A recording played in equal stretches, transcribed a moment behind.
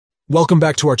Welcome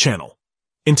back to our channel.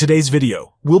 In today's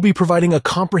video, we'll be providing a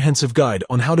comprehensive guide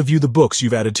on how to view the books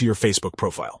you've added to your Facebook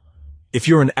profile. If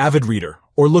you're an avid reader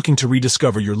or looking to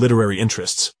rediscover your literary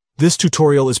interests, this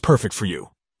tutorial is perfect for you.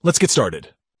 Let's get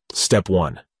started. Step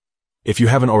 1. If you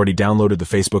haven't already downloaded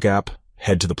the Facebook app,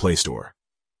 head to the Play Store.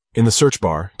 In the search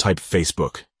bar, type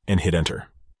Facebook and hit enter.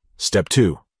 Step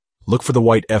 2. Look for the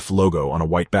white F logo on a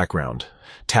white background.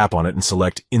 Tap on it and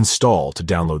select Install to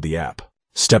download the app.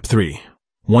 Step 3.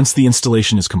 Once the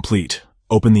installation is complete,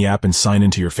 open the app and sign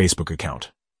into your Facebook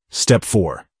account. Step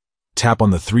 4. Tap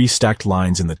on the 3 stacked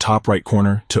lines in the top right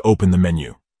corner to open the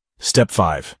menu. Step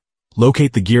 5.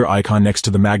 Locate the gear icon next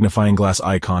to the magnifying glass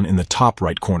icon in the top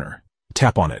right corner.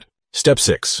 Tap on it. Step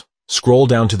 6. Scroll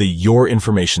down to the Your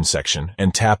Information section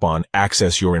and tap on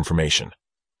Access Your Information.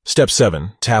 Step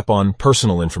 7. Tap on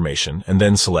Personal Information and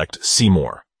then select See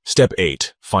More. Step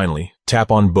 8. Finally, tap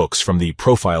on Books from the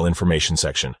Profile Information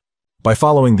section. By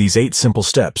following these 8 simple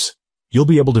steps, you'll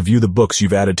be able to view the books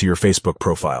you've added to your Facebook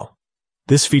profile.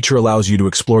 This feature allows you to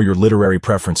explore your literary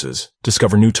preferences,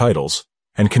 discover new titles,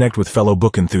 and connect with fellow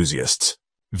book enthusiasts.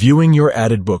 Viewing your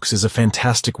added books is a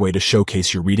fantastic way to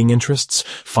showcase your reading interests,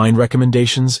 find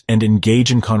recommendations, and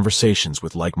engage in conversations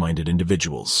with like-minded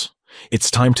individuals.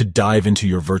 It's time to dive into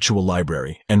your virtual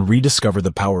library and rediscover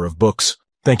the power of books.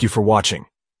 Thank you for watching.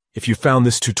 If you found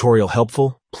this tutorial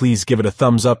helpful, please give it a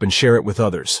thumbs up and share it with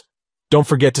others. Don't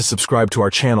forget to subscribe to our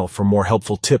channel for more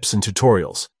helpful tips and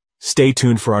tutorials. Stay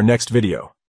tuned for our next video.